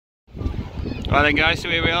Right then guys, so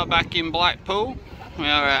here we are back in Blackpool. We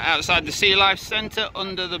are outside the Sea Life Centre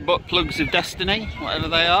under the butt plugs of destiny, whatever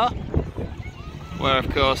they are. We're of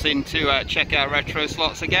course in to check out retro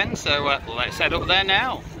slots again, so let's head up there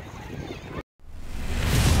now.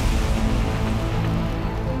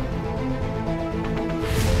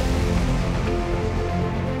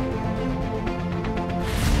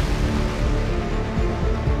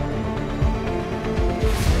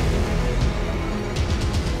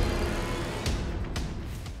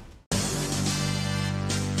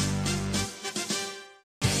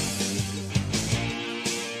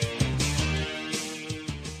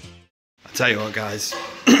 Tell you what guys,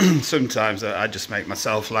 sometimes I just make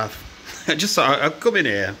myself laugh. I come in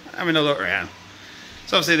here, having a look around.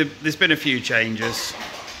 So obviously there's been a few changes.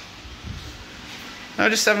 I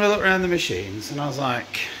was just having a look around the machines and I was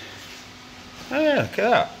like, oh yeah, look at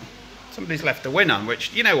that. Somebody's left a win on,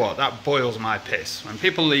 which, you know what, that boils my piss. When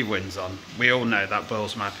people leave wins on, we all know that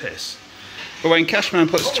boils my piss. But when CAshman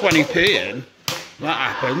puts 20p in,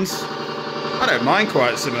 that happens. I don't mind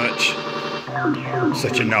quite so much.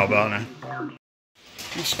 Such a knob, aren't I?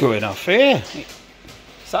 What's going off here?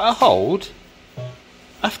 Is that a hold?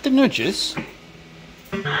 After nudges?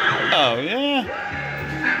 Oh yeah.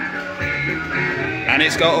 And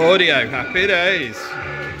it's got audio, happy days.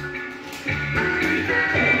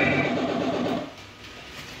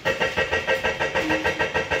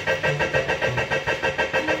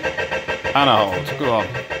 And a hold, go on.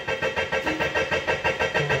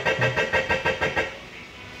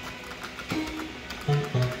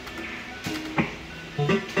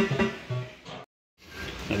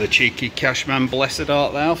 The cheeky CAshman blessed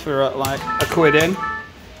art thou for like a quid in.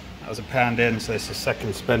 That was £1 in, so it's a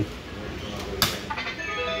second spin.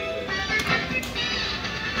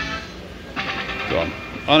 Go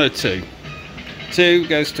on a 2. 2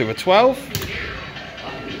 goes to a 12.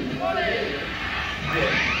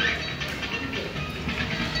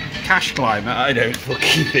 Cash climber? I don't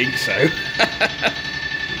fucking think so.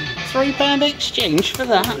 £3 exchange for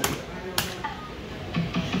that?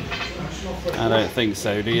 I don't think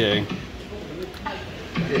so, do you?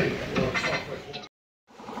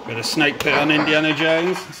 Bit of snake pit on Indiana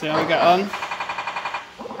Jones, see how we get on.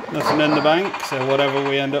 Nothing in the bank, so whatever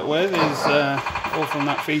we end up with is all from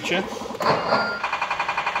that feature.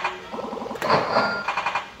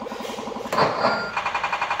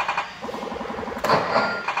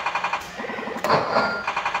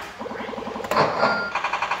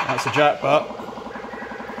 That's a jackpot.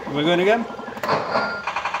 Are we going again?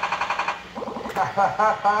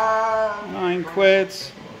 9 quid.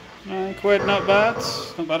 9 quid, not bad.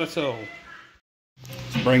 Not bad at all.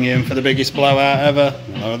 Let's bring you in for the biggest blowout ever.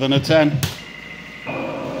 Lower than a 10.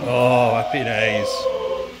 Oh, happy days.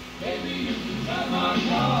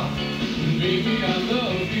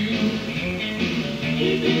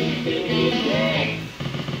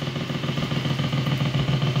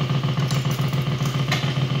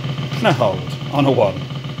 And a hold on a 1.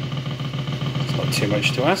 It's not too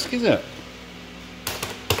much to ask, is it?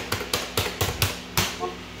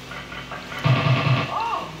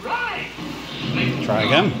 Try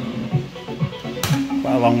again.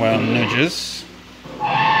 Quite a long way on nudges.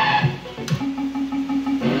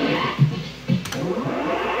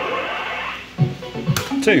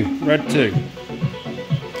 2, red 2.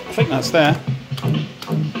 I think that's there.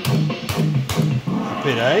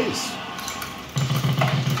 Happy days.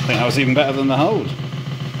 I think that was even better than the hold.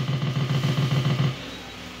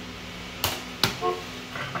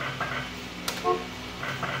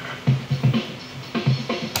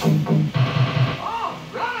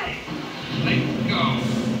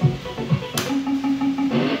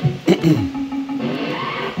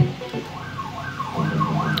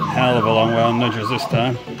 Hell of a long way on nudges this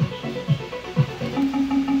time.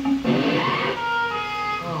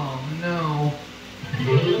 Oh no.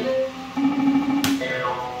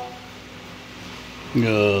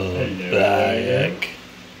 Oh, back.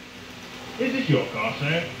 Is this your car,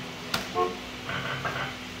 sir?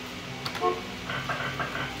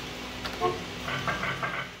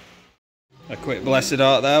 A quick blessed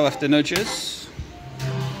art there after nudges.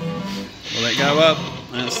 Will it go up?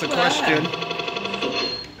 That's the question.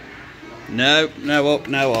 No, no up,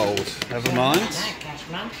 no hold. Never mind.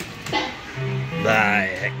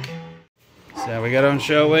 Back. So how we get on,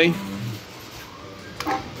 shall we?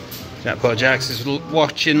 Jackpot Jax is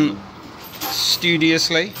watching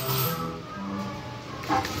studiously.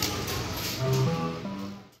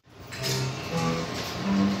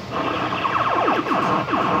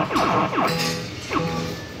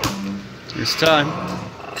 This time.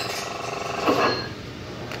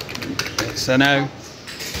 So no.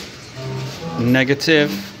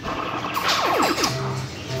 Negative.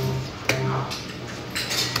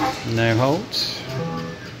 No holds.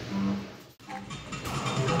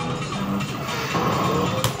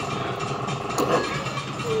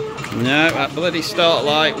 No, that bloody start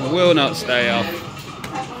light will not stay off.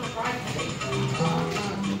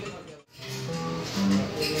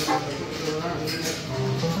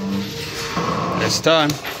 This time.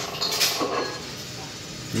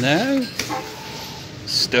 No.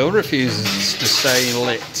 Still refuses to stay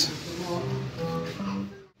lit.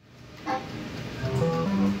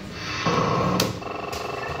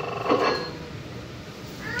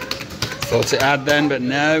 Thought it had then, but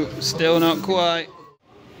no, still not quite.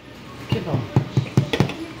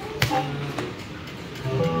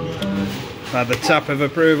 Had the tap of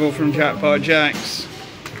approval from Jackpot Jax.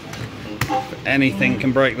 If anything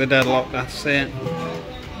can break the deadlock, that's it.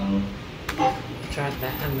 Tried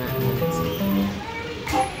that and that, and then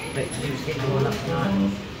it's you just get all up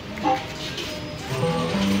tonight.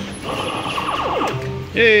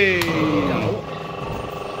 Yay!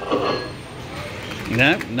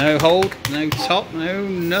 No, no hold, no top, no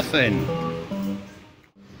nothing.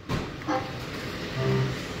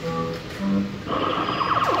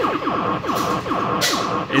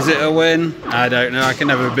 Is it a win? I don't know, I can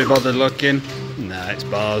never be bothered looking. Nah, it's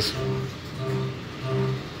bars.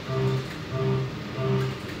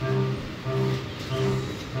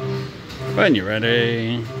 When you're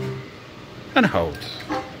ready, and hold.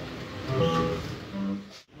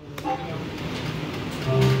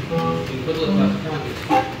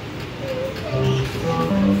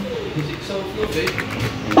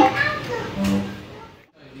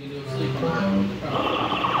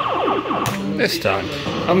 This time,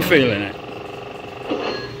 I'm feeling it.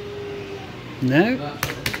 No,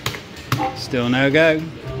 still no go.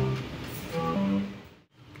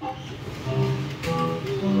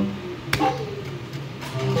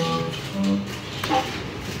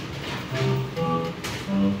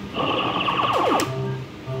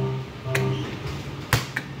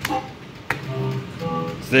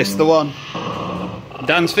 Is this the one?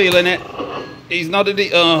 Dan's feeling it. He's nodded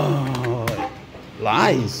it. Oh,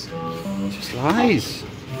 lies. Just lies.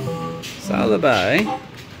 Salabai.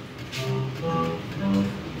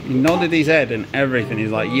 He nodded his head and everything.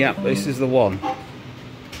 He's like, yep, this is the one.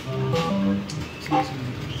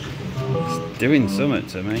 It's doing something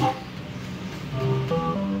to me.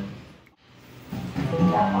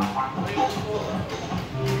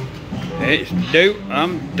 It's do,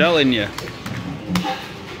 I'm telling you.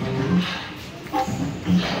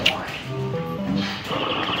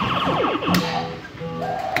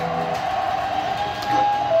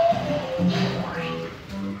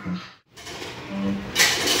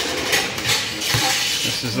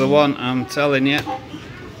 This is the one, I'm telling you.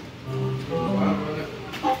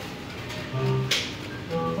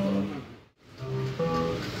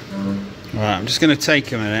 Right, I'm just going to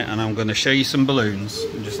take a minute and I'm going to show you some balloons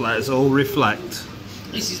and just let us all reflect.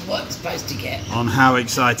 This is what I'm supposed to get. On how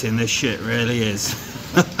exciting this shit really is.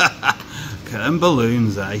 Look at them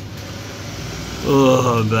balloons, eh?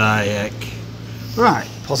 Oh, my heck. Right,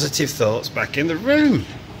 positive thoughts back in the room.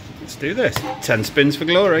 Let's do this. 10 spins for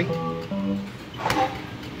glory.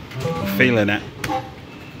 Feeling it.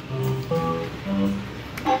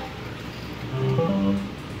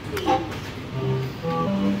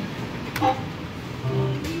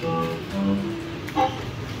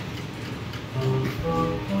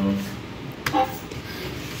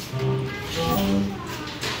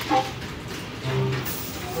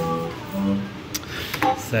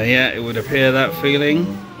 So yeah, it would appear that feeling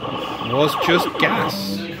was just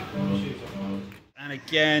gas. And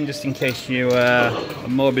again, just in case you are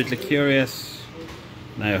morbidly curious,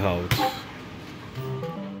 no holds.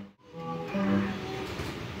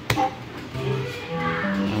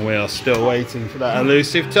 And we are still waiting for that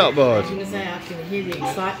elusive top board. I was going to say, I can hear the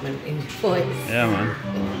excitement in your voice. Yeah, man.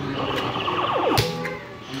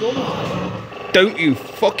 Go on. Don't you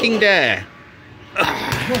fucking dare!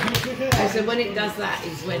 So when it does that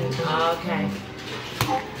is when, oh, okay.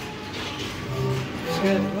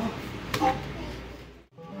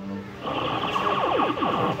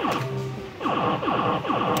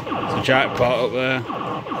 It's a jackpot up there.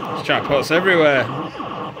 There's jackpots everywhere.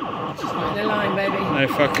 Just right in the line, baby. No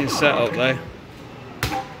fucking setup there.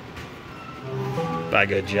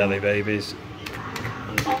 Bag of jelly babies.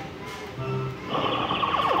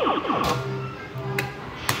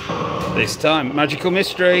 This time, magical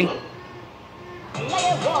mystery.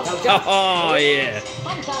 Oh yeah.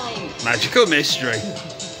 Fun time. Magical mystery.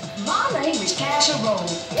 My name is CAshman,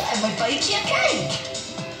 and we bake you a cake.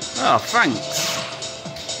 Oh, thanks.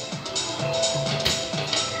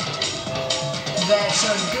 That's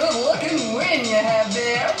a good looking win you have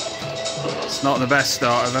there. It's not the best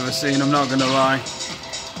start I've ever seen, I'm not going to lie.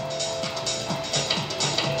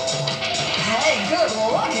 Hey, good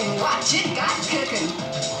looking what you got cooking.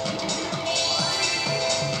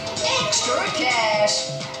 Extra cash.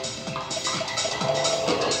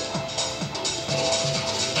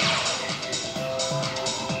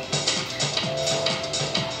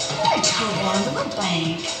 Let's go down to the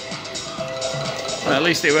bank. Well, at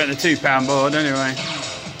least it went the £2 board anyway.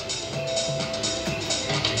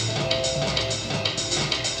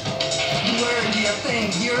 Where do you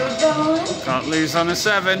think you're going? Can't lose on a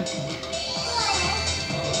 7.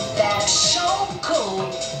 That's so cool.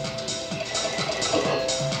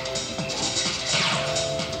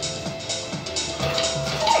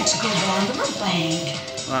 Let's go down to the bank.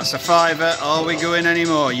 That's a £5. Are we going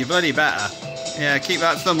anymore? You bloody better. Yeah, keep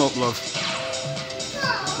that thumb up, love.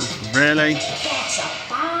 Really? That's a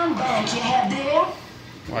fine bank you have there.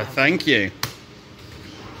 Why, thank you.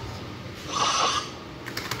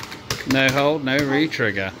 No hold, no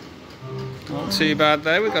re-trigger. Not too bad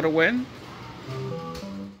though, we've got a win.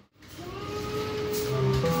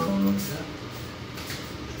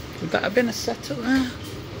 Would that have been a setup there?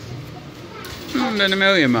 Been a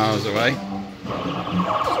million miles away.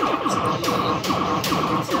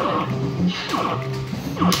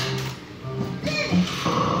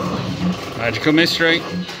 Magical mystery.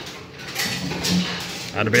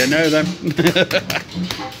 Had to be a no then.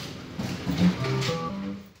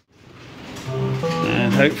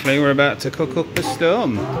 And hopefully we're about to cook up a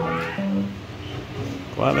storm.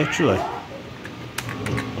 Quite literally.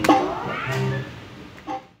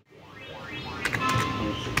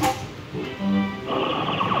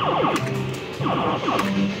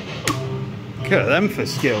 Look at them for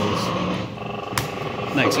skills.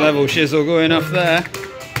 Next level shizzle going off there.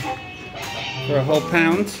 For a whole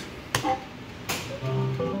 £1.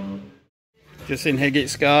 Just in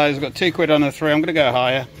Higgett's, guys. I've got £2 on a 3. I'm going to go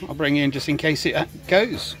higher. I'll bring you in just in case it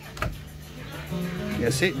goes.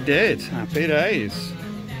 Yes, it did. Happy days.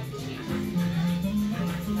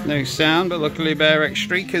 No sound, but luckily Bear X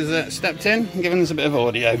Streak has stepped in and given us a bit of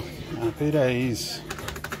audio. Happy days.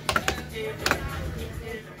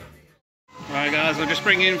 Right, guys. I'll just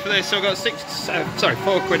bring you in for this. So I've got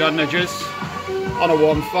 £4 on nudges. On a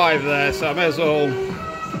 1.5 there, so I may as well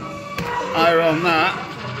higher on that.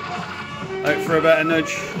 Hope for a better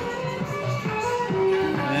nudge.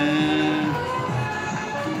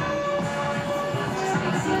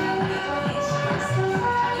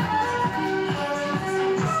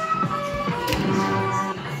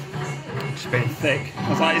 It's been thick. I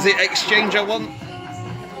was like, is it exchange I want?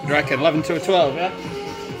 What do you reckon? 11 to a 12, yeah?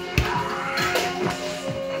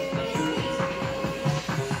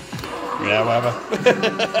 Yeah, whatever.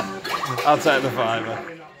 I'll take the £5.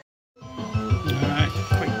 Alright,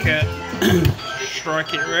 quick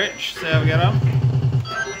strike it rich, see how we get on.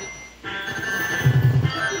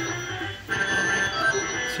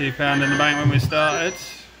 £2 in the bank when we started.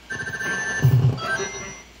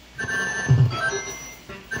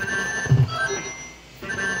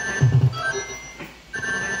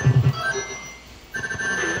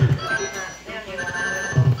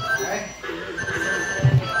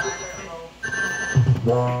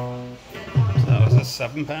 So that was a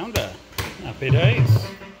 £7. Happy days.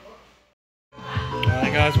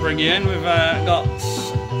 Alright guys, bring you in. We've got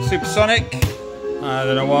Supersonic.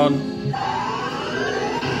 Then a 1.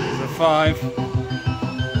 There's a 5.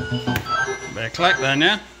 Better collect then,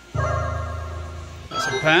 yeah? That's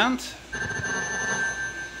 £1.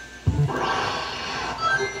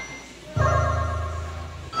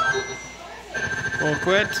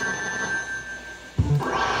 £4.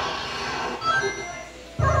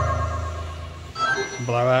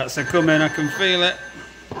 Blowouts are coming, I can feel it.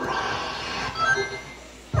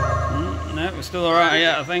 No, we're still alright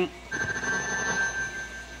yet, I think.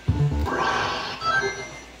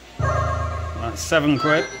 That's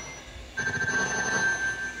 £7.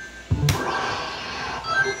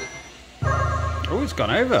 Oh, it's gone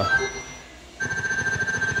over.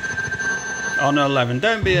 On 11,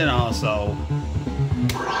 don't be an arsehole.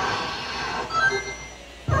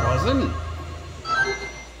 It wasn't.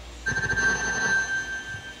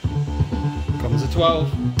 Comes a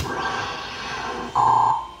 12.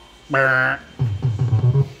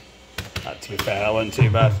 To be fair, that wasn't too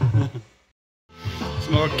bad.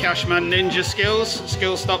 Some more CAshman ninja skills.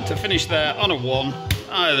 Skill stop to finish there on a 1.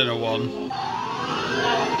 Higher than a 1.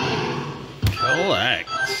 Collect.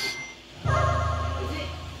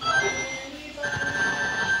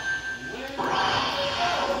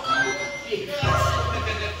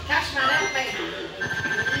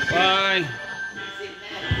 Bye.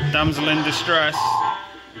 Damsel in distress.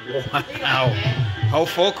 Wow. Oh,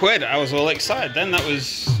 £4. I was all excited then. That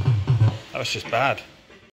was just bad.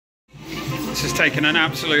 This has taken an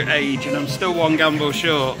absolute age and I'm still one gamble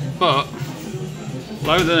short, but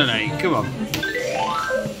lower than an 8, come on.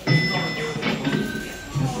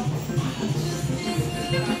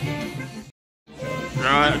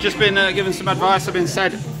 Right, I've just been given some advice. I've been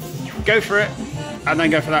said, go for it, and then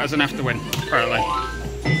go for that as an after win, apparently.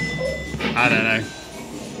 I don't know.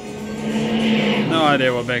 No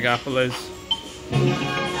idea what Big Apple is.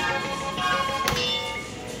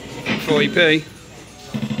 40p.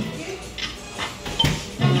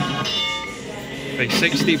 Big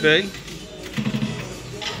 60p.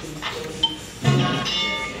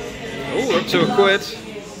 Oh, we're up to £1.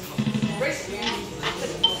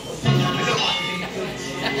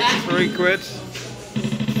 3 quid.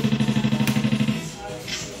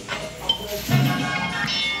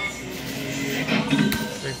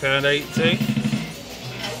 £3.80.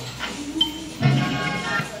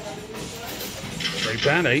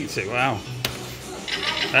 £3.80, wow.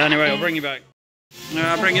 Anyway, I'll bring you back.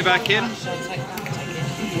 I'll bring you back in.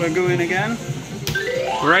 We're going again.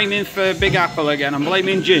 We're aiming for Big Apple again. I'm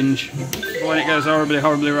blaming Ginge for when it goes horribly,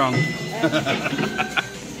 horribly wrong.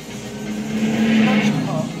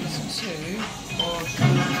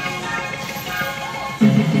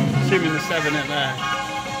 Assuming the 7 in there.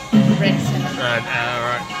 Red 7. Right,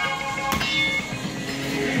 alright.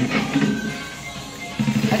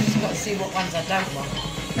 I just got to see what ones I don't want.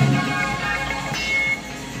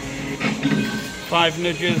 5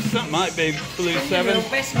 nudges, that might be blue 7. The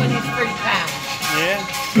best one is £3. Yeah,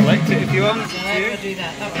 select it if you want. So how do I do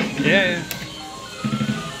that? That one? Yeah.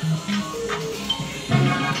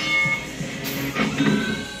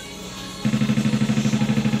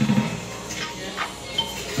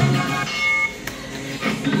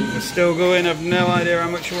 We're still going, I've no idea how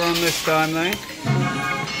much we're on this time though.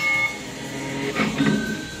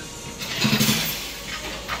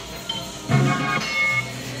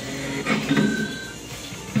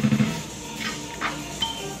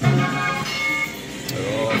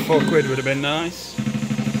 £4 would have been nice.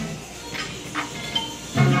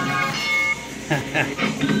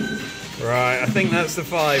 Right, I think that's the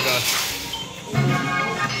 £5.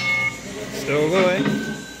 Still going.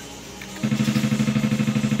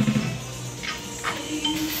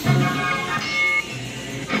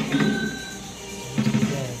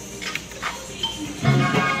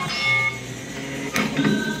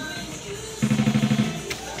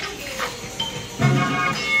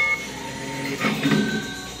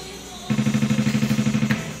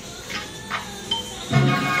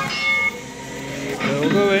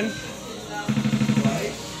 Going.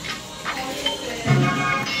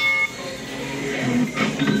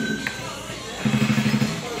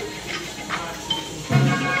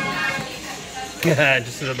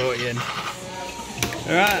 Just as I brought you in.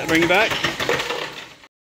 Alright, bring it back.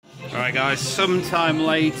 Alright guys, sometime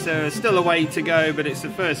later, still a way to go, but it's the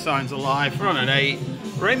first signs of life. We're on an 8.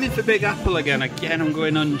 We're aiming for Big Apple again. Again, I'm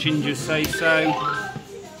going on Ginger's say so.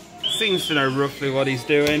 Seems to know roughly what he's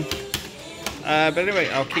doing. But anyway,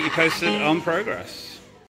 I'll keep you posted on progress.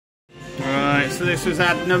 Right, so this was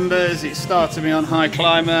add numbers. It started me on high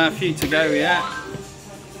climber, a few to go yet.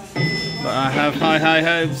 But I have high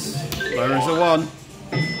hopes. Lower is a 1.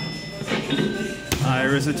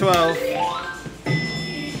 Higher is a 12.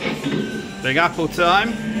 Big Apple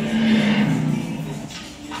time.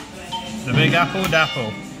 The Big Apple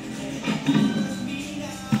Dapple.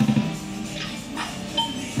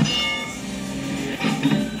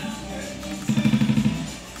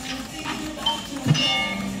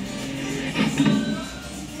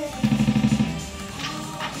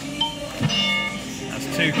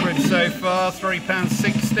 £2 so far,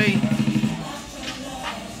 £3.60,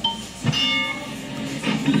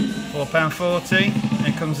 £4.40,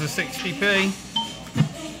 here comes the 60p.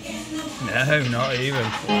 No, not even,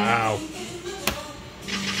 wow.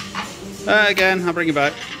 Again, I'll bring you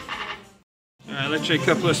back. Literally a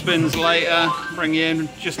couple of spins later, bring you in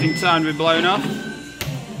just in time to be blown off.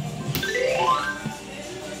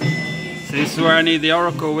 So this is where I need the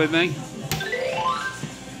Oracle with me.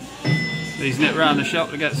 He's nipped round the shop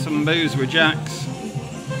to get some booze with Jax.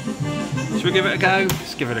 Should we give it a go?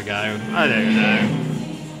 Let's give it a go. I don't know.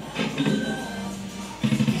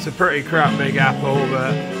 It's a pretty crap Big Apple,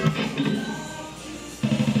 but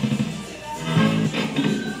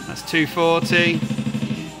that's £2.40.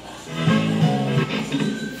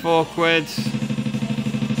 £4,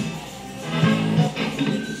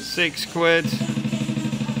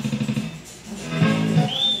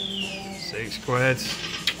 £6, £6.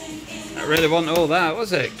 I really wasn't all that,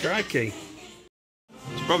 was it? Crikey.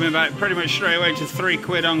 It's brought me back pretty much straight away to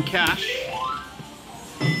 £3 on cash.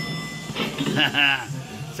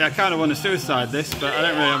 See, I kind of want to suicide this, but I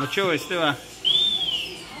don't really have a choice, do I?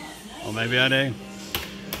 Or maybe I do.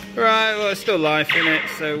 Right, well, it's still life in it,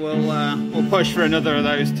 so we'll push for another of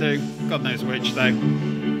those two. God knows which, though.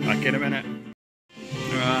 Back in a minute.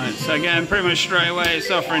 Right, so again, pretty much straight away,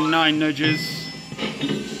 it's offering 9 nudges.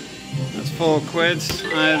 That's 4 quid.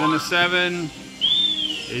 Higher than a 7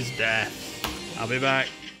 is death. I'll be back.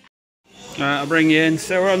 Alright, I'll bring you in.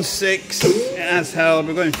 So we're on 6. It has held.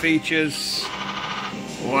 We're going features.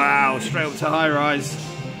 Wow, straight up to high rise.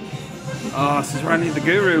 Oh, this is where I need the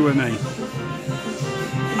guru with me.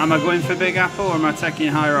 Am I going for Big Apple or am I taking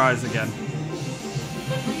high rise again?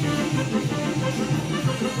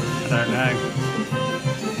 I don't know.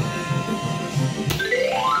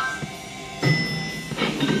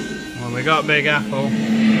 Well, we got Big Apple.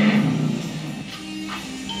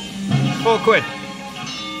 4 quid.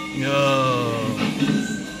 No.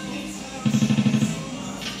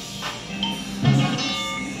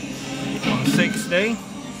 160.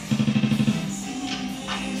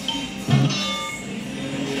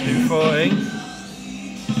 240.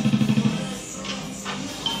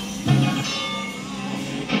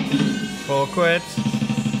 4 quid.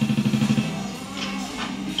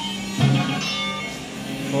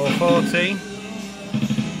 440.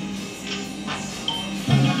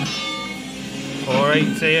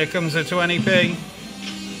 480. Here comes a 20p.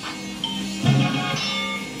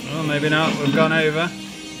 Oh, maybe not. We've gone over.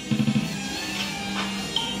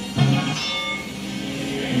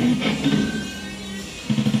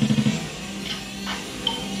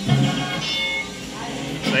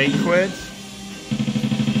 It's 8 quid.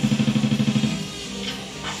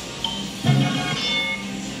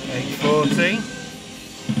 840.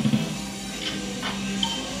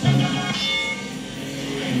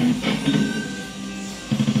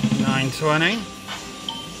 920.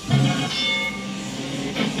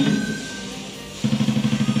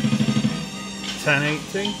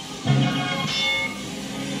 1080.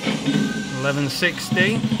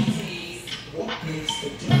 1160.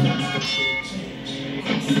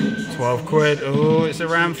 12 quid. Oh, it's a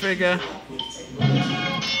round figure.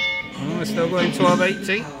 Oh, we're still going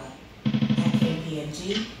 1280.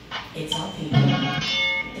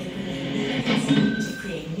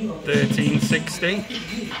 1360.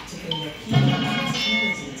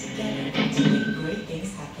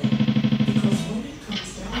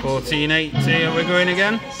 1480. Are we going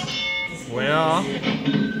again? We are.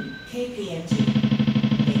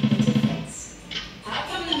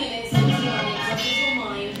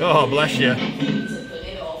 Oh, bless you.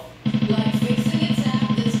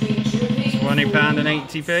 £20 and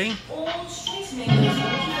 80p.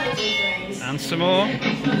 And some more.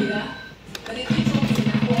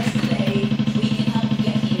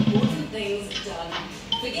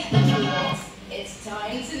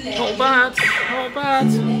 Not bad, not bad.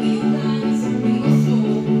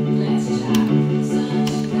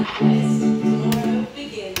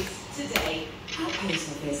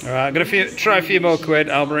 Alright, I'm going to try a few more quid,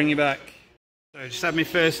 I'll bring you back. So just had my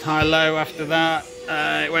first high-low after that.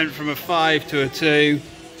 It went from a 5 to a 2.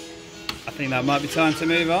 I think that might be time to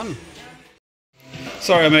move on.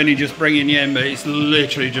 Sorry I'm only just bringing you in, but it's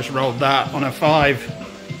literally just rolled that on a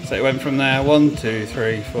 5. So it went from there, 1, 2,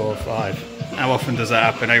 3, 4, 5. How often does that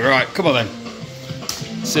happen? Eh? Right, come on then.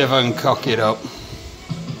 See if I can cock it up.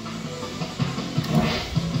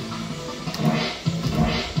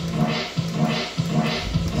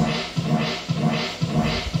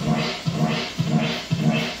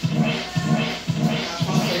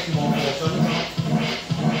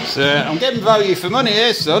 So I'm getting value for money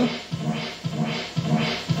here, son.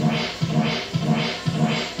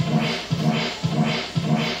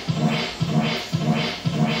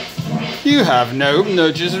 You have no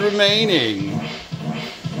nudges remaining.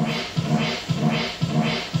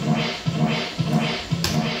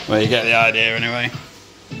 Well, you get the idea anyway.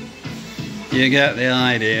 You get the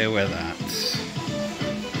idea with that.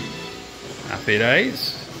 Happy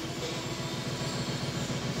days.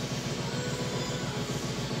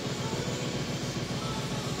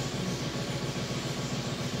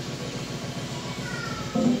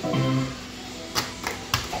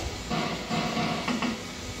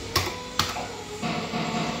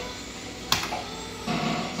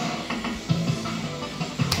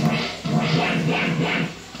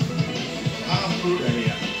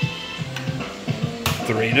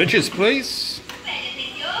 Three nudges, please.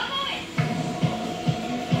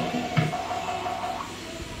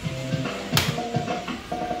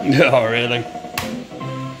 Oh, really?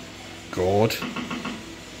 God.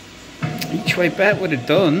 Each way bet would have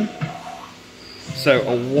done. So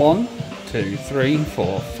a 1, 2, 3,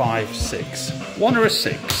 4, 5, 6. 1 or a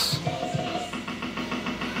 6.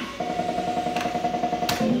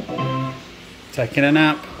 Taking a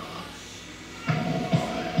nap.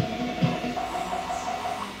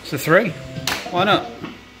 It's a 3. Why not?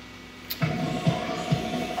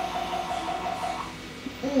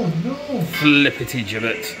 Oh no! Flippity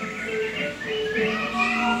gibbet.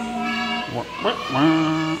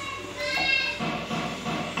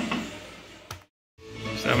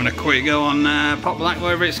 Just having a quick go on Pot Black,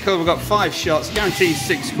 whatever it's called. We've got 5 shots, guaranteed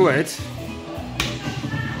 £6.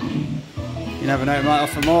 You never know, it might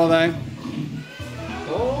offer more though.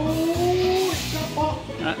 Oh, it's not pot.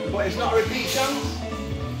 But it's not a repeat chance.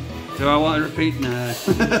 Do I want to repeat? No.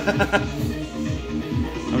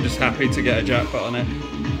 I'm just happy to get a jackpot on it.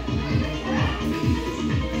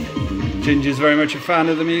 Ginger's very much a fan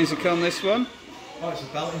of the music on this one. Oh, it's a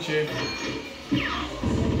belting tune.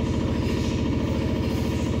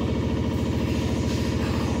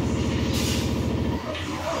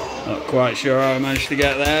 Not quite sure how I managed to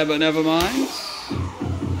get there, but never mind.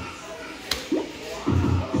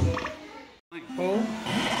 Blackpool.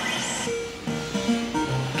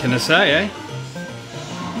 Can I say, eh?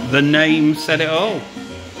 The name said it all.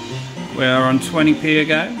 We are on 20p a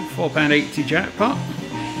go, £4.80 jackpot.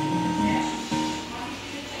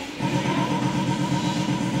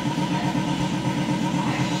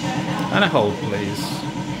 And a hold, please.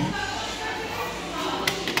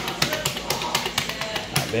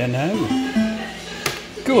 That'd be a no.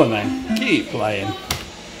 Go on then, keep playing.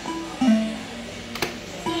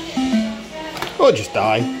 Or just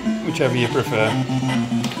die, whichever you prefer.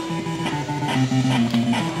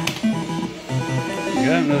 There you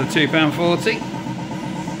go, another £2.40.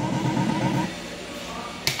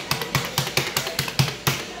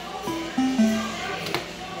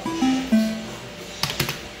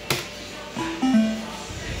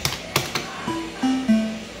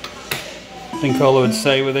 I think all I would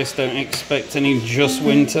say with this, don't expect any Jus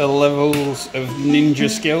Winter levels of ninja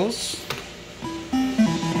skills,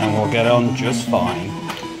 and we'll get on just fine.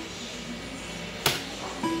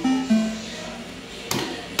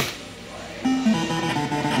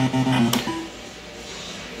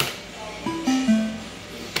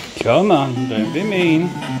 Come on, don't be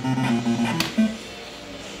mean.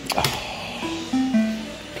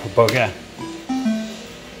 Oh, bugger.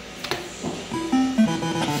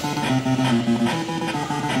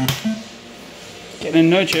 Getting a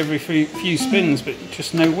nudge every few spins, but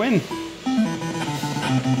just no win.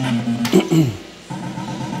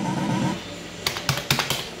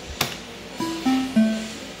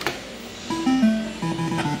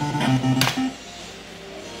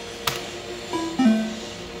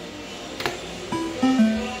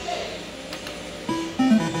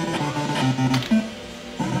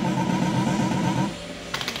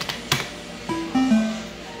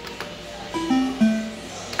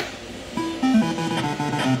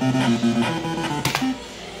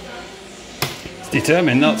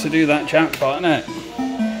 Determined not to do that jackpot, isn't it?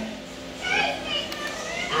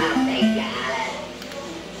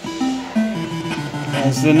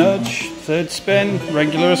 There's the nudge, 3rd spin,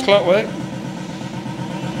 regular as clockwork.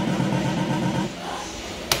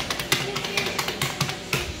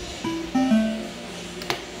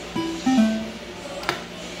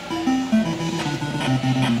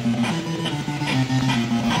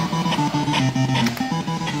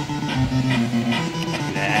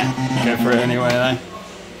 Go for it anyway though.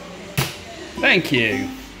 Thank you.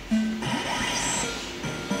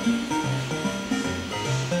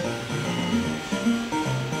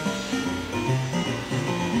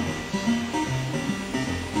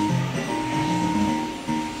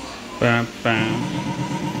 Bam, bam.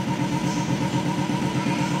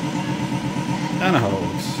 And a hold.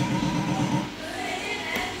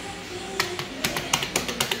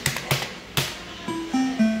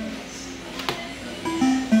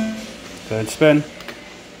 Third spin.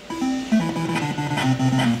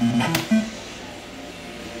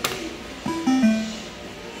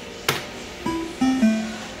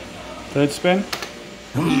 Third spin.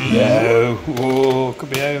 No. Whoa, could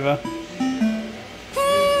be over.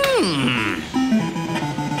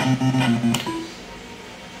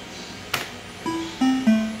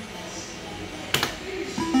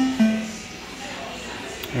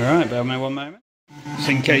 Alright, bear with me one moment. Just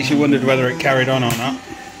in case you wondered whether it carried on or not.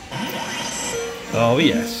 Oh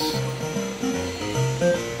yes.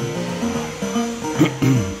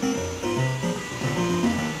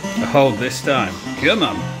 A hold this time. Come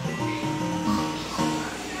on.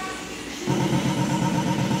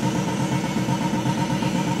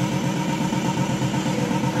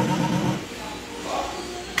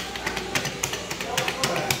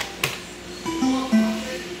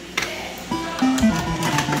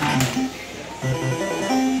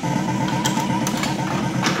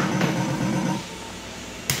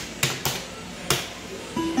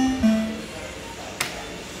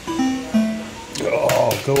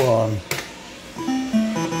 on.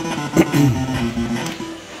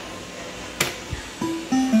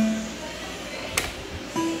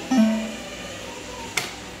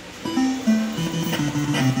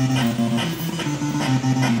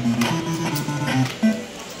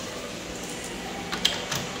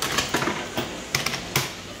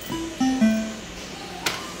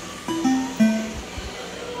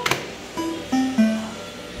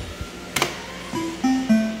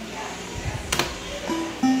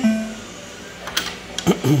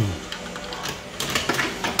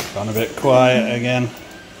 Gone a bit quiet again.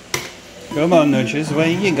 Come on, Nudges, where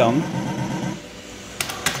you gone?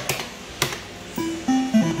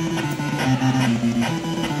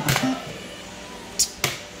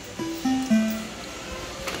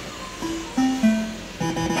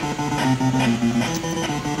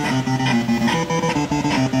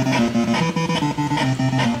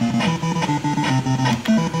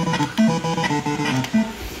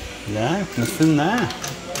 No, nothing there.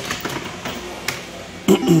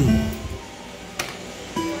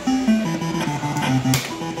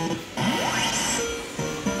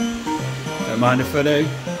 Don't mind if I do.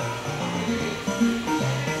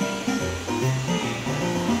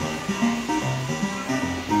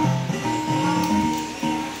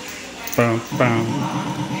 Boom, boom.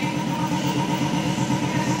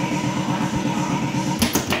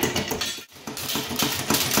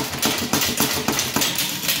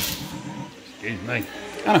 Excuse me.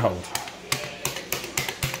 And a hold.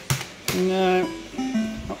 No,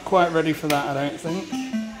 not quite ready for that, I don't think.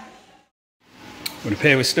 Would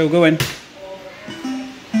appear we're still going.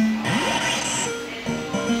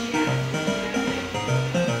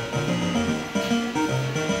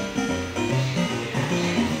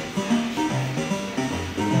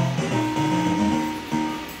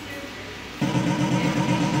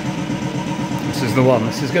 This is the one,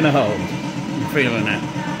 this is going to hold. I'm feeling it.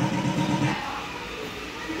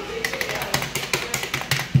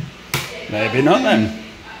 Maybe not then.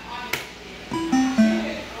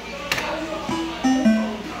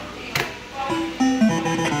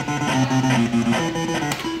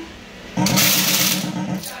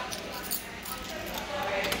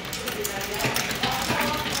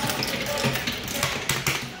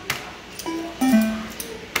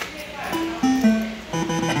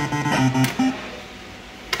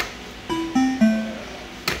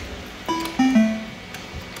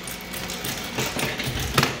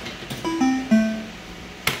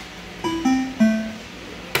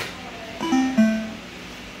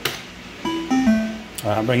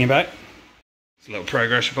 I'll bring you back. It's a little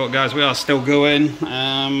progress report, guys. We are still going.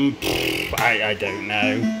 I don't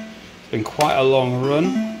know. It's been quite a long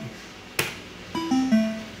run.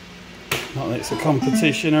 Not that it's a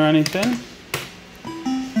competition or anything.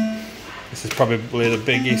 This is probably the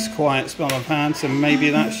biggest quiet spell I've had, so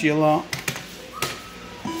maybe that's your lot.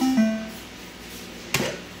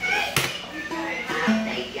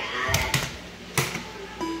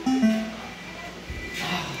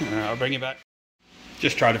 I'll bring you back.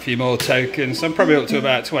 Just tried a few more tokens. I'm probably up to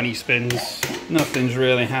about 20 spins. Nothing's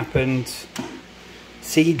really happened.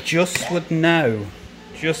 See, Just would know.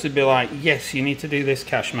 Just would be like, yes, you need to do this,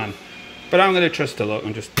 CAshman. But I'm going to trust to luck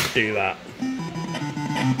and just do that.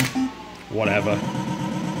 Whatever.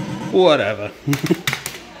 Whatever.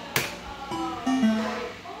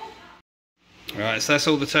 Right, so that's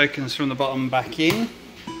all the tokens from the bottom back in.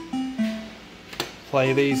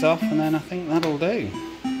 Play these off and then I think that'll do.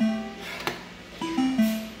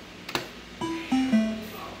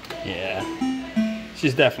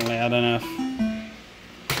 She's definitely had enough.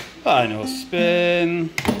 Final spin.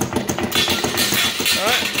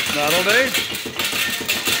 Alright, that'll do.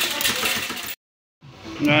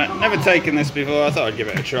 Right, never taken this before. I thought I'd give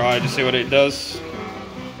it a try to see what it does.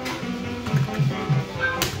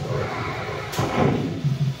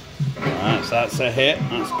 Alright, so that's a hit.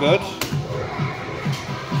 That's good.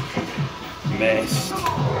 Missed.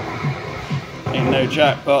 Ain't no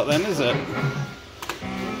jackpot then, is it?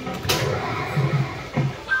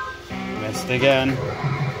 Missed again.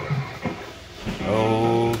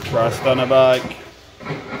 Oh, crashed on a bike.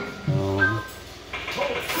 Oh.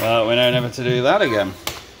 Well, we know never to do that again.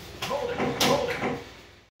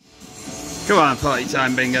 Come on, party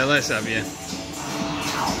time bingo, let's have you.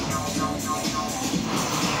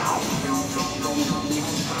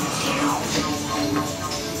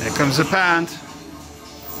 Here comes the pound.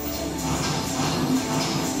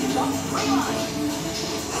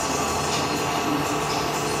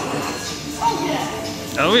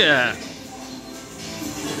 Oh yeah.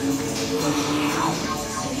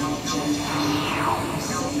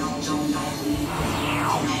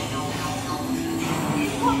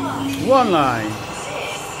 One line.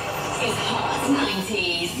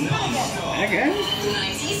 90s. Again?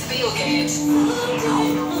 90s feel good.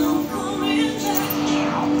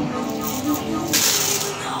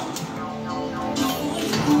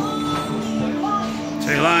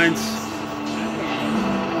 2 lines.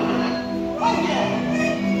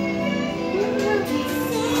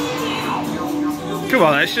 Come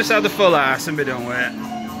on, let's just have the full ass and be done with it.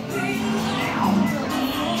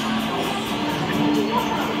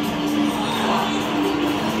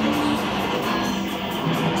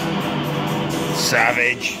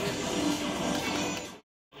 Savage.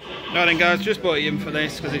 Right then guys, just bought you in for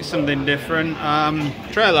this because it's something different.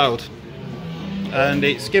 Tray load. And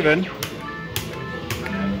it's given.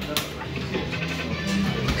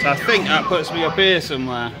 So I think that puts me up here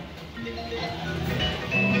somewhere.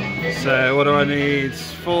 So what do I need?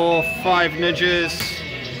 4, 5 nudges.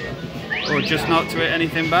 Or just not to hit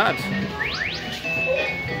anything bad.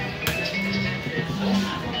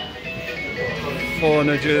 4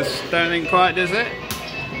 nudges. Don't think quite does it.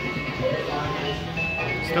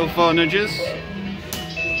 Still 4 nudges.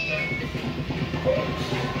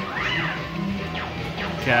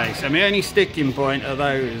 Okay, so my only sticking point are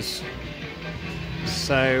those.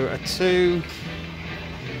 So a 2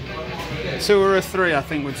 or a 3 I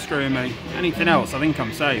think would screw me. Anything else I think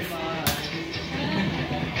I'm safe.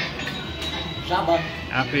 Shabba.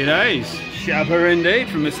 Happy days. Shabba indeed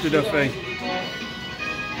from Mr Duffy.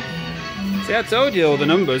 See, I told you all the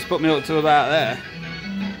numbers put me up to about there.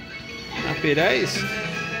 Happy days.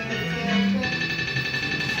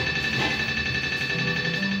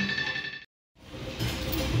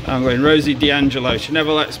 I'm going Rosie D'Angelo. She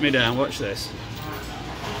never lets me down. Watch this.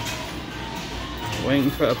 Waiting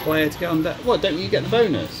for a player to get on that. What, don't you get the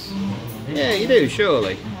bonus? Yeah, you do,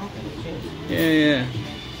 surely. Yeah.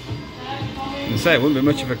 I say it wouldn't be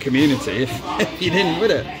much of a community if you didn't,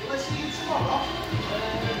 would it?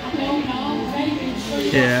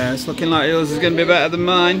 Yeah, it's looking like yours is going to be better than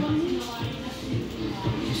mine.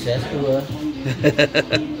 She says to her.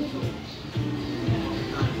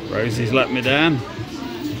 Rosie's let me down.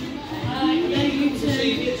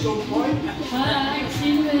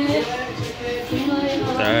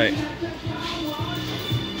 Alright.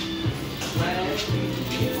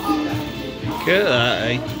 Look at that,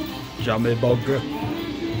 eh? Jammy bogger.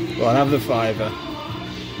 Go on, have the fiver.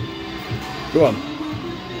 Go on.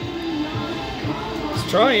 It's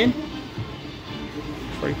trying.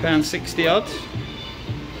 £3.60 odd.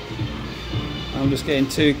 I'm just getting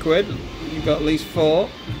 £2. You've got at least 4.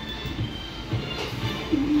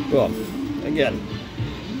 Go on. Again.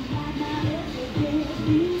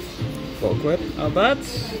 £4. Not bad.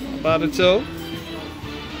 Not bad at all.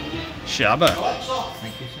 Shabba.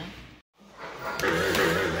 Thank you, sir.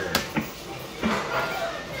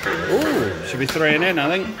 Ooh, should be 3 in, I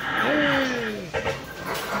think.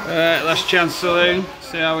 Last chance saloon.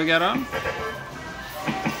 See how we get on.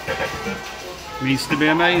 Needs to be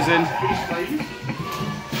amazing. So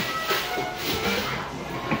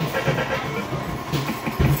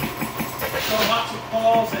that's a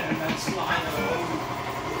pause it and then slide over.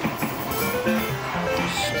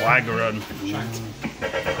 Swag run.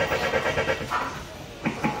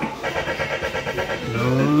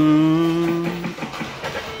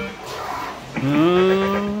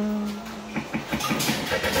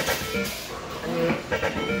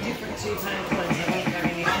 Different £2 coins, I won't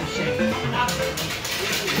carry any machine.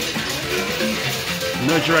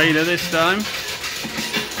 Nudge raider this time.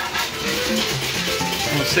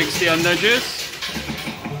 60 on nudges.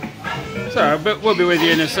 So, but we'll be with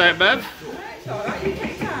you in a sec, Bev.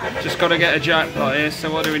 Just got to get a jackpot here,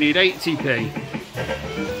 so what do we need? 80p.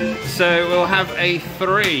 So we'll have a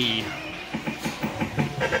 3.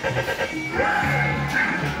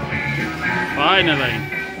 Finally.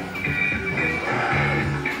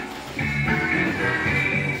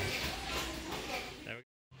 There we go.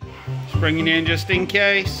 Just bringing in just in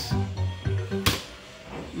case.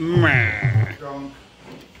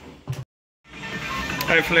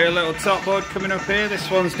 Hopefully a little top board coming up here. This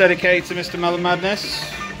one's dedicated to Mr Melon Madness.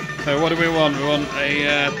 So what do we want? We want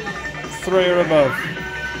a 3 or above.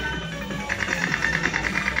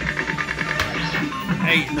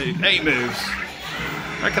 8 moves.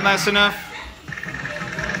 Reckon that's enough.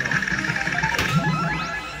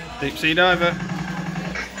 Deep sea diver.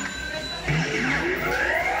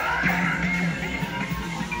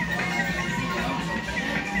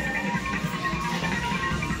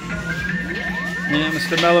 Yeah,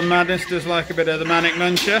 Mr Melon Madness does like a bit of the Manic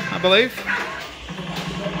Muncher, I believe.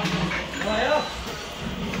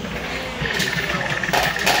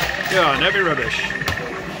 Go on, don't be rubbish.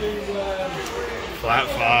 Flat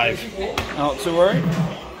 5. Not to worry.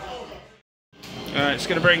 Alright, it's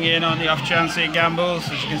going to bring you in on the off chance he gambles.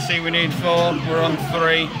 As you can see, we need 4, we're on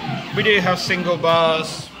 3. We do have single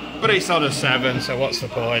bars, but it's on a 7, so what's the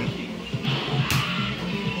point?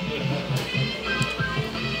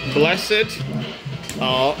 Blessed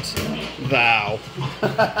art thou.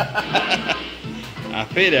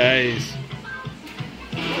 Happy days.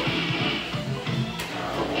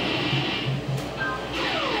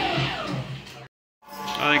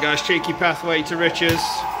 Alright guys, cheeky pathway to riches.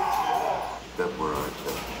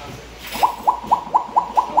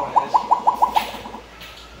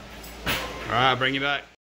 Alright, I'll bring you back.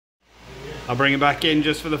 I'll bring you back in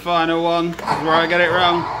just for the final one. This is where I get it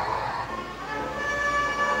wrong.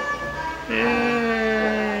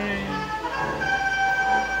 Yay.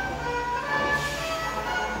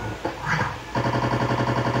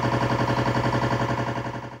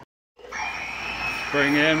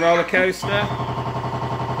 Bring in roller coaster.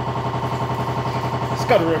 It's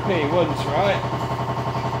got to repeat once, right?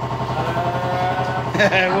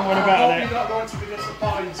 What about it? You're not going to be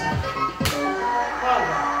disappointed.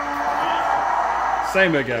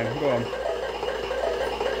 Same again, go on.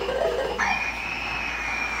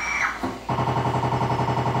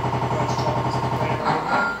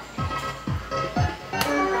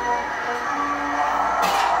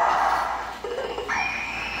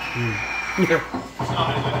 It's not,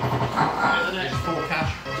 is it? Isn't it? It's full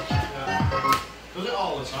cash. Yeah. Does it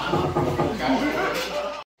all the time? Full cash.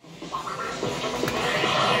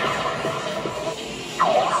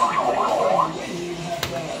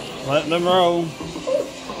 Let them roll.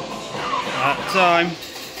 That time.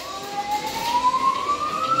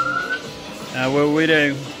 How will we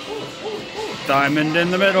do? Diamond in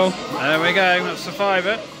the middle. There we go. That's the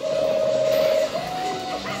 5-er.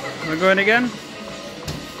 We're going again.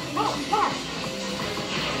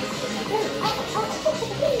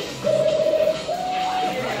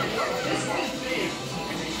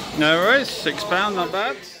 No worries. £6, not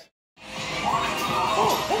bad.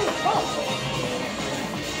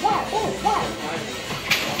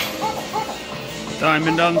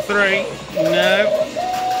 Diamond on 3. No.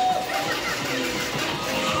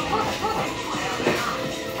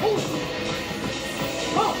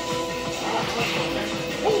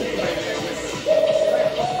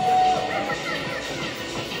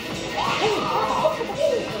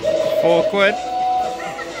 £4.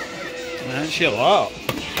 That's a lot.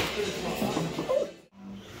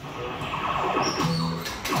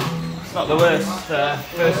 It's not the worst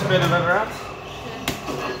first spin I've ever had.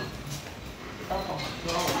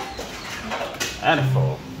 And a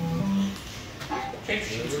 4.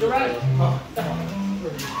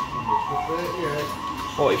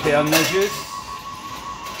 40p on measures.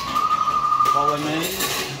 Follow me.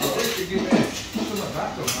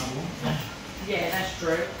 Yeah, that's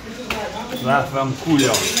true. La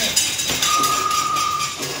Thankyou.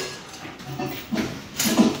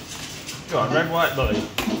 Go on, red, white, blue.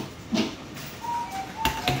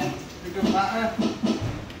 It doesn't matter.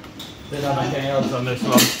 Didn't have any odds on this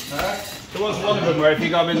one. There was one of them where if you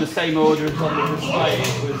got them in the same order as on the display,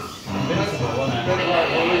 it was invincible, wasn't it?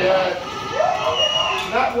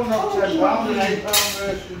 That one up £10, an £8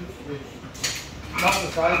 version. Not the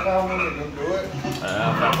 £5 one, it doesn't do it.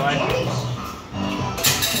 Fair play.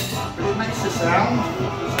 But it makes the sound.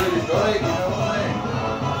 It's really good, you know what I mean?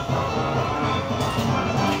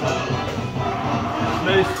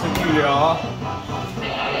 Most peculiar.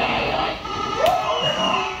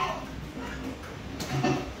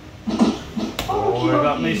 Oh, we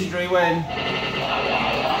got mystery win.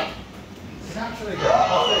 It's actually good.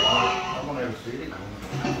 I want to ever see it.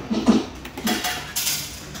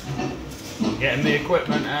 Getting the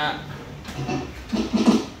equipment out. Don't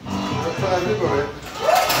tell everybody.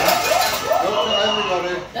 Don't tell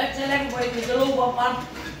everybody. Don't tell everybody because they'll all want one.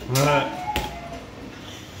 Right.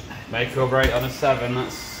 Make or break on a 7,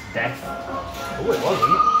 that's death. Oh, it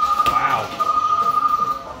wasn't. Wow.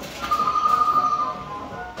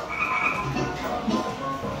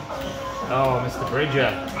 Oh, Mr.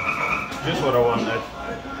 Bridger. Just what I wanted.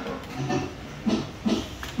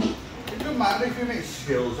 It doesn't matter if you make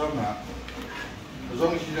skills on that. As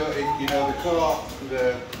long as you don't, you know, the car,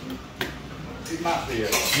 it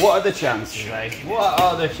matters. What are the chances, eh? What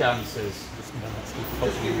are the chances?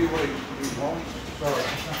 Just give you what it wants. Sorry,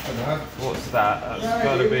 after that. What's that? That's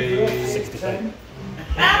got to be 60p.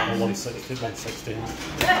 Or 160, 160.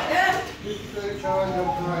 Just go charge,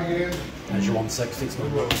 don't try again. There's your 160, it's not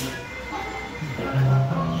good. You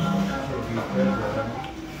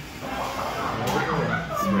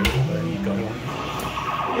got it on.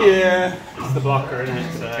 yeah, it's the blocker, isn't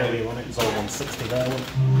it? Kill you on it, it's all 160 there. One.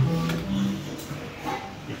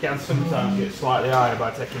 You can sometimes get slightly higher by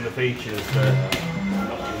taking the features, but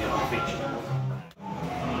not getting the features.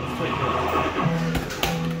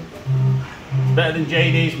 It's better than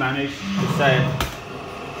JD's managed, just saying.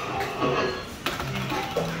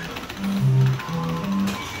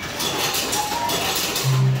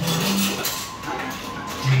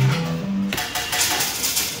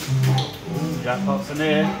 Jackpots in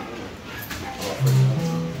here.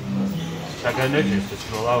 Check our nudges just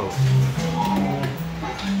for low.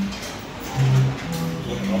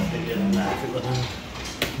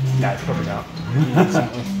 No, it's probably not.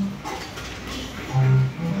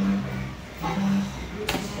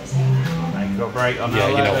 Make or break on Yeah,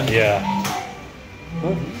 you know, 11. yeah.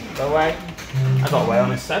 Go away. I got away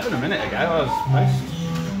on a 7 a minute ago. I was most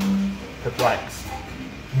perplexed.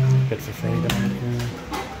 Good for freedom. Yeah.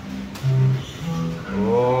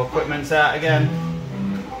 Oh, equipment's out again.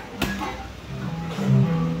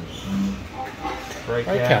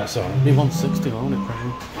 Breakouts on. It'll be 160, won't it,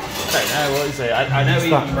 probably? I don't know, what is it? I know It's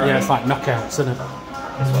even like, yeah, it's like knockouts, isn't it?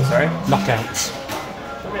 It's what, sorry? Knockouts.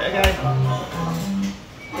 Look at it again.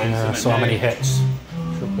 Yeah, so many hits.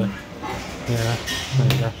 Should be. Yeah,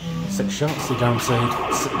 there you go. 6 shots, you're guaranteed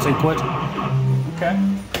 £2. Okay.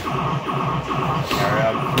 Carry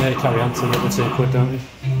on. Yeah, you carry on till you get the £2, don't you?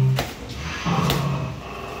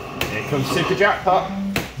 Here comes Super Jackpot.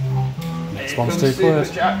 Next Here one's comes £2. Super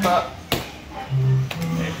Jackpot.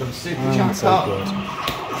 Here comes Super Jackpot.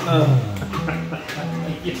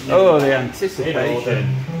 Oh, the anticipation.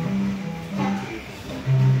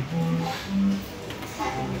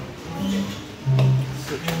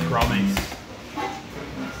 Such promise.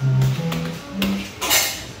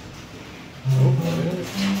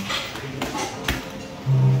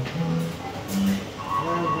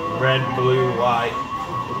 Red, blue, white.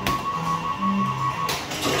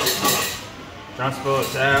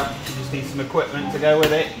 Transport's out. You just need some equipment to go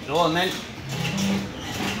with it. Go on then.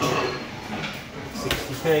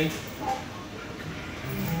 60p.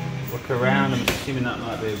 Look around. I'm assuming that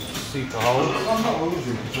might be super holes. I'm not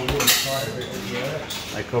losing because I wouldn't try a bit of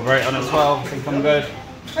it. They cover on a 12. I think I'm good.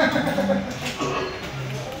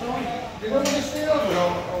 You know what I see over? I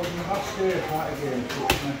was in the last party game.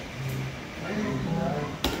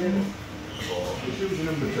 Choosing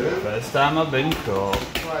number 2. First time I've been caught.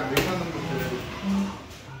 Right, big on number 2.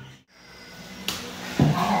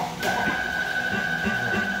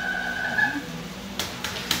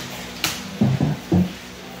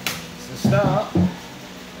 It's the start.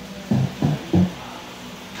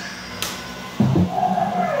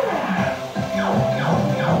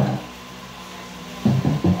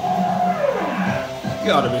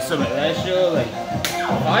 Gotta be something there, surely.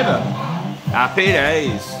 Fiver. Happy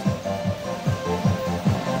days.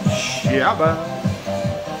 Shabba.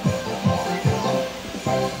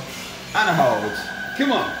 And a hold.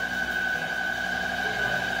 Come on.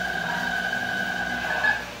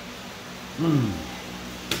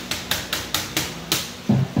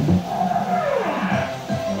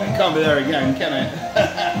 It can't be there again, can it?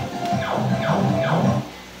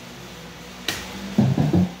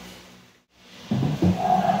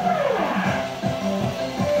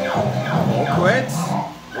 Awkward.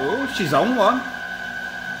 Oh, she's on one.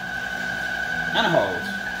 And a hold.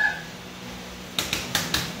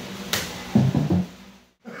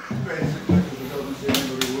 Basically, because I don't see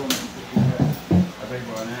anybody running. A big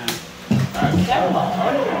one now.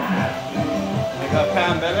 We got a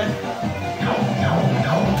pound, baby.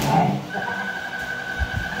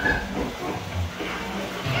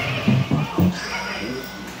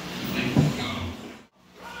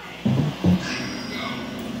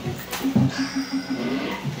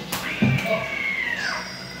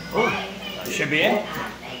 Oh, that should be it.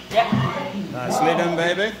 Yep. Nicely done,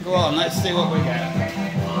 baby. Go on, let's see what we get.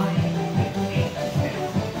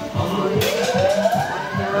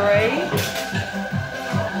 3.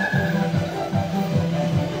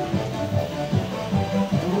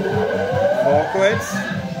 Awkward.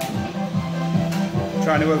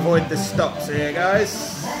 Trying to avoid the stops here,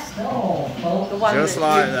 guys. The one Just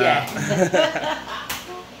like you that. get.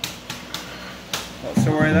 Not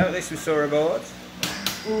to worry though, at least we saw a board.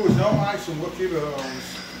 Ooh, there's no ice on lucky balls.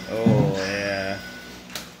 Oh, yeah.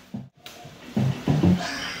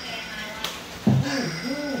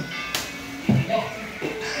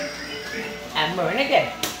 And we're in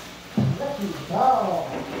again.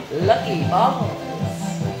 Lucky balls.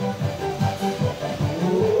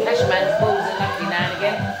 CAshman pulls a lucky now and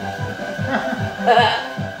again.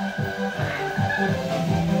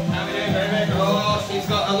 How we doing, baby? Oh, she's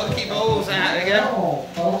got a lucky balls out again.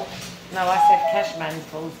 No, I said CAshman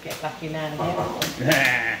pulls get lucky now and again.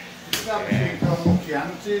 That machine called lucky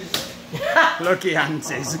aunties. Lucky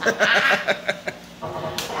aunties. Will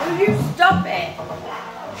you stop it?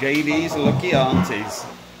 JD's lucky aunties.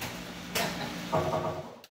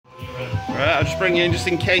 Right, I'll just bring you in just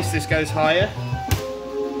in case this goes higher.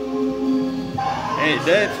 It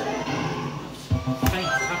did.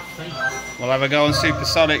 We'll have a go on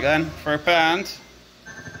Supersonic then for £1.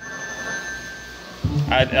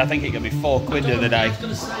 I think it could be £4 the other day.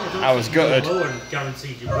 I was gutted.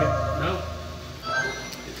 Guaranteed you win. No.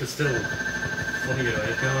 It could still funny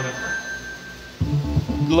away, can't it?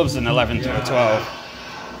 Loves an 11 to a 12.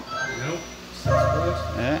 No.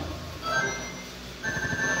 £6. Yeah.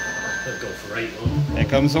 Let's go for 8, one. Here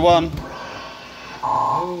comes the 1.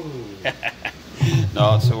 Oh.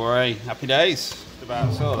 Not to worry. Happy days. Just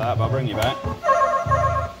about saw that, but I'll bring you back.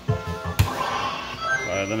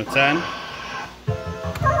 Lower than a 10.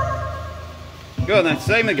 Go on then,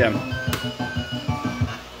 same again.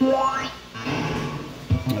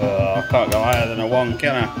 Oh, I can't go higher than a 1,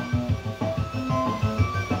 can I?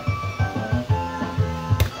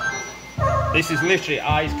 This is literally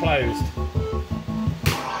eyes closed.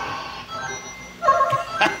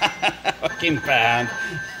 Fucking £1.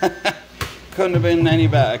 Couldn't have been any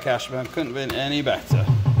better, CAshman. Couldn't have been any better.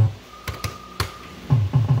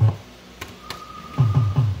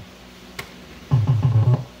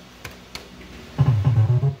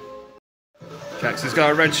 Jax has got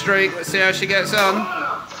a red streak. Let's see how she gets on.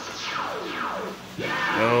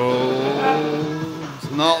 Oh,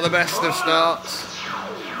 it's not the best of starts.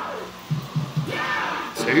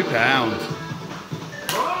 £2.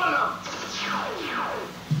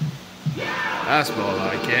 That's more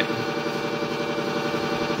like it.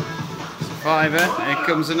 It's a £5. Here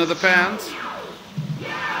comes another £1.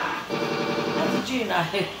 How did you know?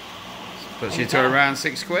 Puts you to around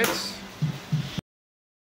 £6.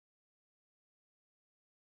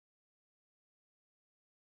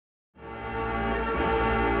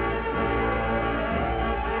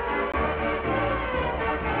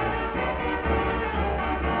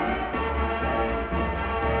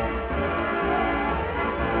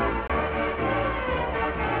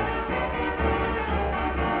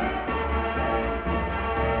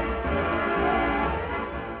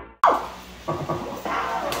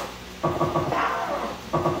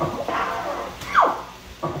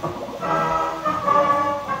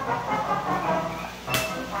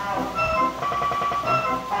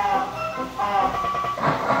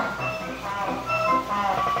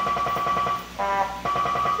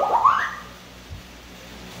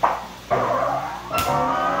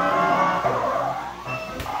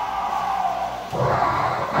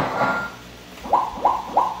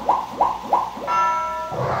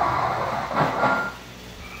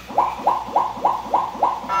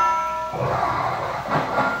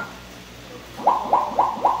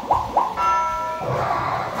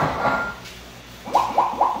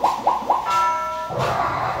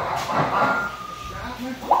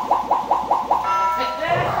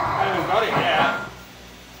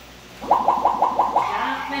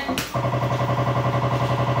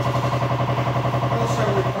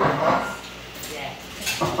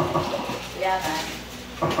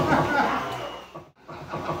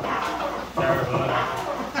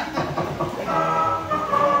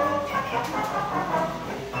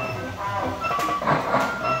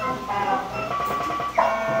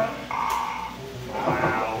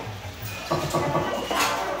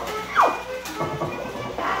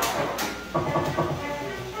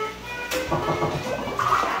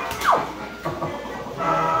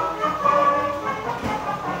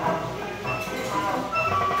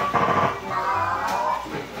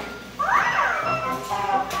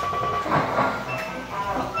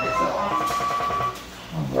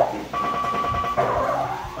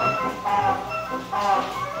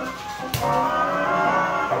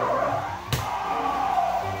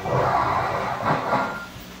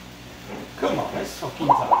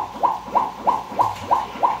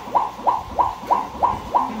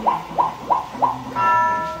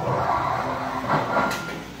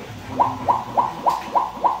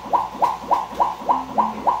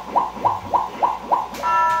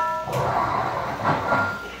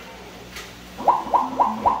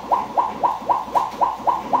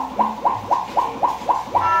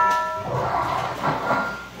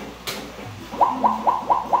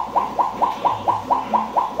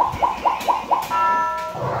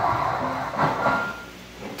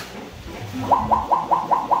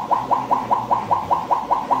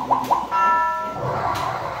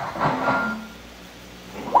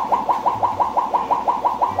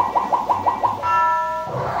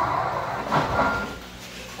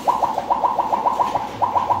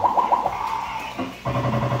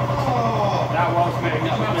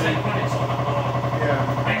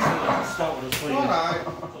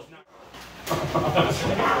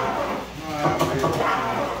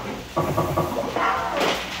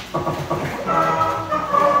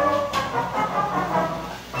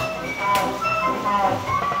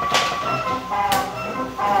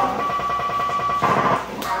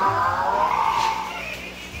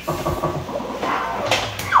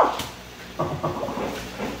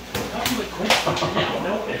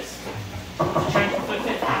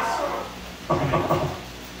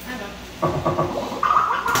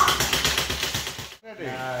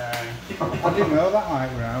 I didn't know that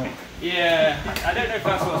light were out. Yeah, I don't know if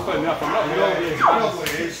that's what's putting me off. I'm not really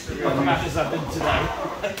as mad as I've been today.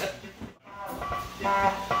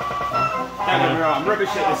 Don't get me wrong, I'm rubbish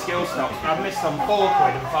at the skill stop. I've missed on 4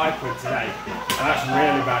 quid and 5 quid today, and that's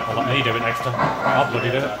really bad. I'll let me do it next time. I'll bloody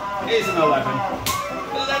do it. Here's an 11.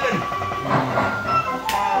 11!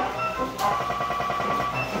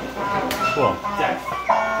 Go on. Death.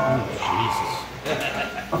 Oh, Jesus.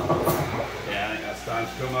 Yeah, I think that's time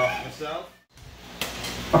to come off myself.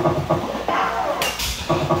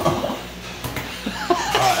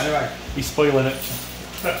 Alright, anyway. He's spoiling it.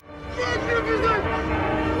 Magnificent!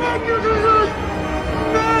 Magnificent!